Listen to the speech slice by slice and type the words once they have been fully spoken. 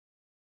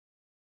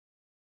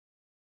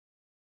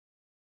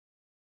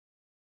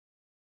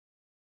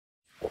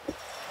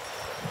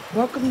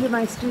Welcome to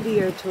my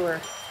studio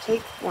tour,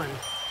 take one.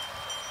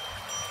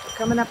 We're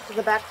coming up to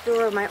the back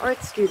door of my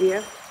art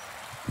studio,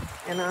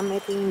 and I'm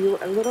making you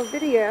a little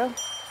video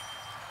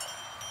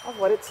of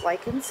what it's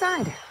like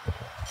inside.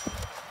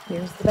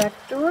 Here's the back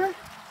door.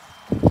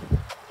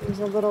 There's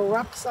a little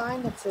rock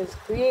sign that says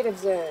Creative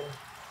Zone,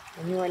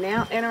 and you are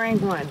now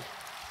entering one.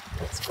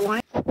 Let's go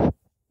on.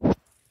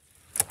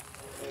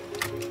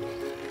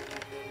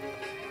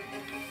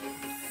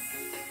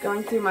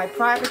 Going through my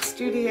private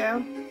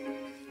studio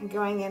and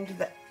going into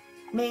the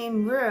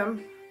main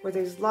room where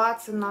there's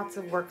lots and lots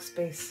of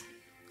workspace.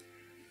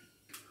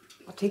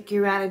 I'll take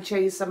you around and show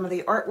you some of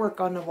the artwork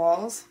on the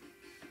walls.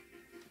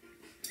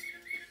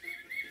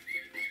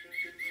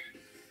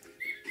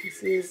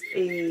 This is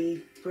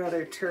a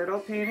Brother Turtle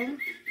painting.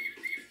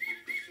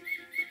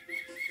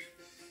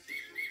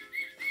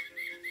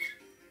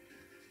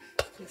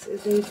 This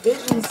is a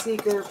Vision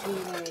Seeker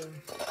painting.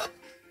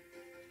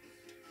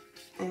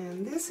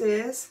 And this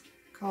is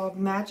called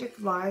Magic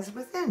Lies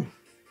Within.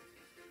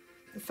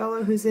 The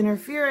fellow who's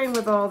interfering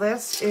with all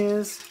this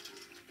is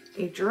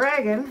a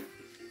dragon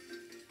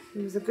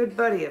who's a good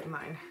buddy of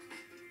mine.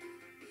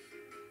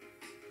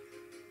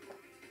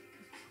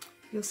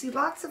 You'll see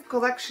lots of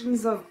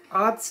collections of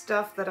odd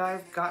stuff that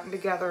I've gotten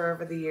together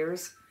over the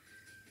years.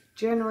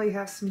 Generally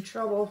have some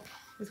trouble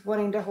with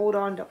wanting to hold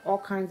on to all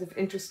kinds of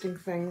interesting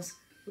things,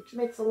 which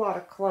makes a lot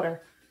of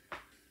clutter,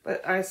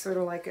 but I sort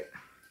of like it.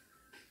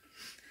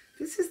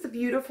 This is the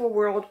Beautiful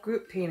World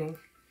group painting.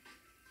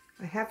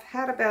 I have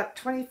had about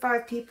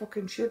 25 people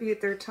contribute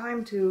their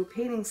time to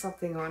painting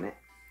something on it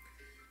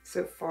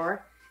so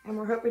far, and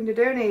we're hoping to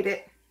donate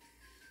it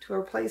to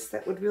a place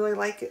that would really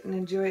like it and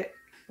enjoy it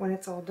when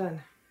it's all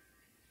done.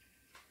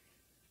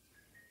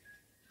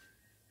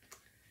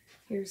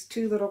 Here's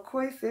two little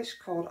koi fish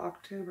called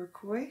October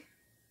koi.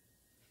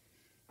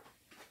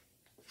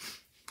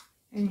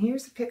 And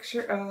here's a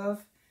picture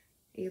of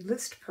a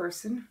list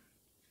person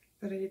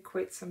that I did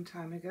quite some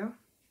time ago.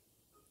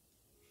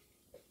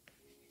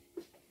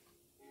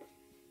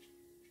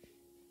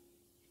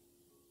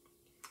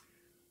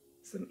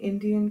 Some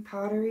Indian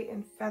pottery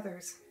and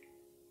feathers.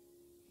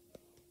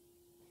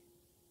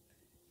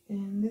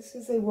 And this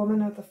is a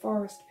Woman of the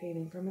Forest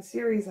painting from a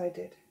series I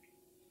did.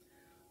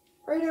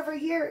 Right over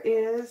here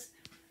is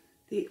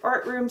the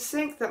art room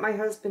sink that my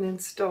husband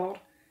installed,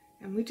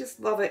 and we just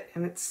love it,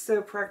 and it's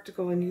so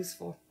practical and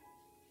useful.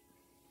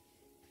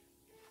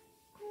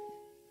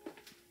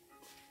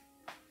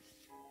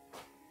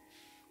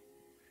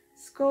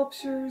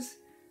 Sculptures,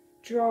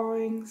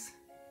 drawings,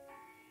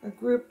 a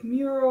group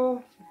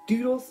mural,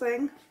 doodle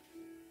thing.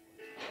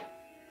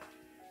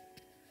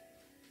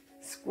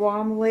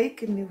 Squam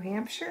Lake in New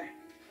Hampshire.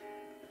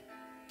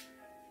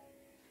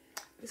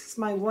 This is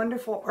my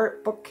wonderful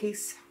art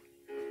bookcase,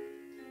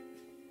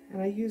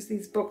 and I use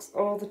these books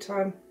all the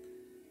time.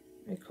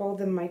 I call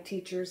them my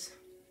teachers.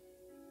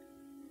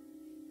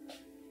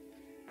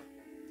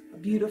 A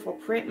beautiful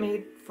print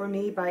made for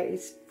me by a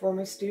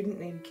former student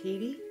named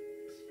Katie.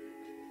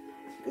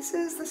 This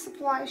is the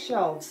supply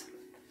shelves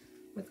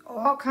with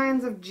all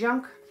kinds of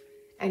junk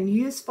and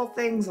useful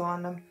things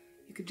on them.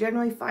 You could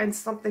generally find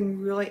something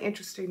really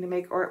interesting to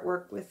make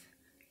artwork with.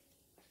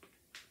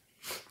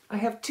 I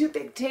have two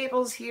big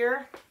tables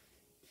here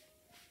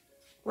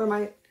where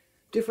my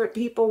different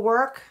people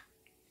work,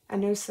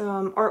 and there's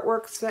some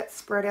artwork sets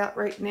spread out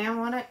right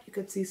now on it. You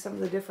could see some of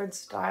the different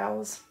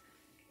styles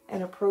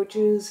and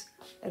approaches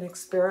and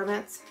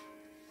experiments.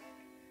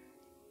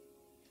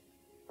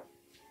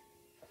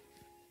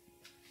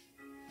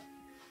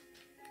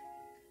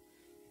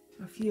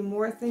 A few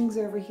more things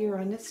over here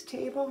on this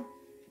table.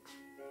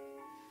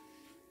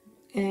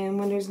 And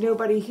when there's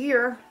nobody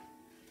here,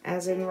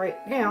 as in right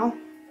now,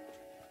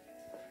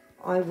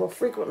 I will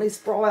frequently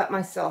sprawl out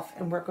myself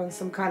and work on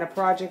some kind of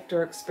project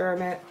or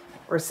experiment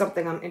or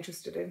something I'm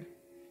interested in.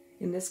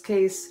 In this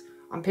case,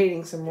 I'm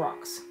painting some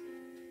rocks.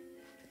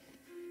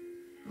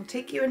 I'll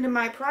take you into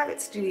my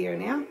private studio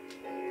now.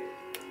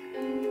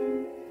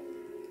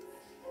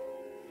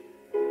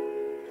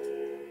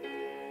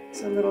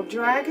 It's a little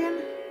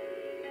dragon,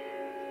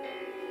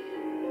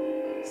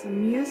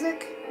 some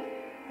music,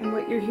 and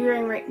what you're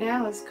hearing right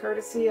now is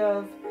courtesy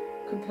of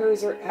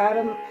composer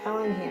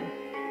Allingham.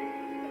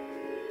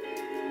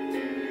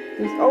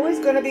 There's always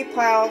going to be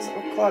piles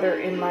of clutter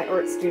in my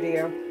art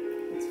studio.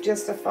 It's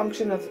just a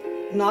function of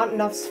not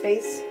enough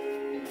space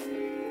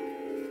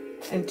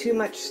and too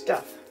much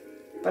stuff.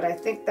 But I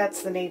think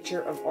that's the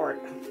nature of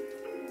art.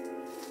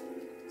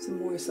 Some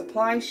more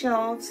supply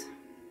shelves.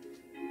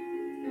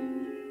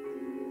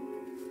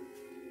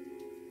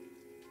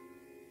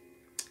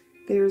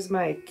 There's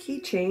my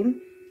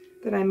keychain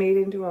that I made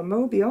into a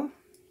mobile,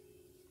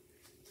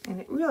 and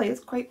it really is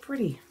quite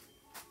pretty.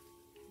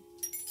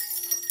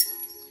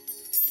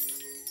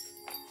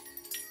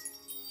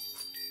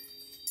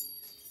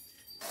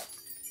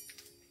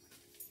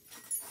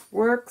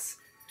 Works,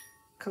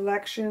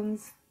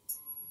 collections.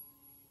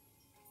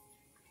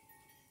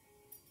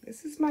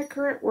 This is my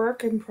current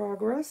work in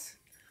progress,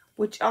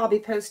 which I'll be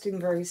posting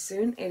very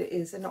soon. It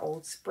is an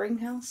old spring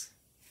house.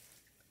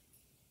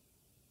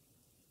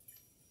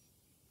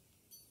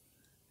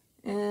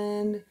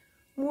 And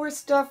more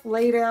stuff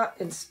laid out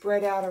and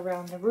spread out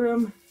around the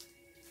room.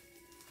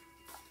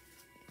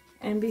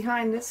 And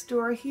behind this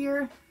door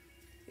here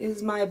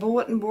is my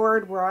bulletin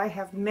board where I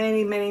have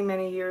many, many,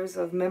 many years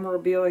of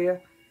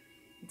memorabilia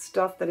and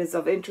stuff that is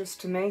of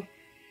interest to me.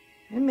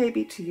 And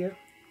maybe to you.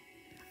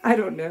 I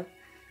don't know.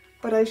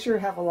 But I sure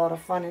have a lot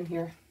of fun in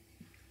here.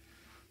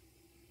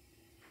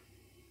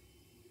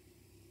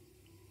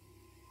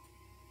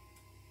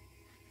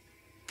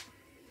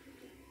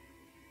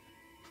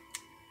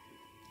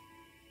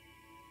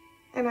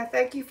 And I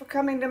thank you for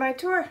coming to my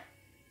tour.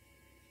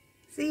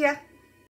 See ya.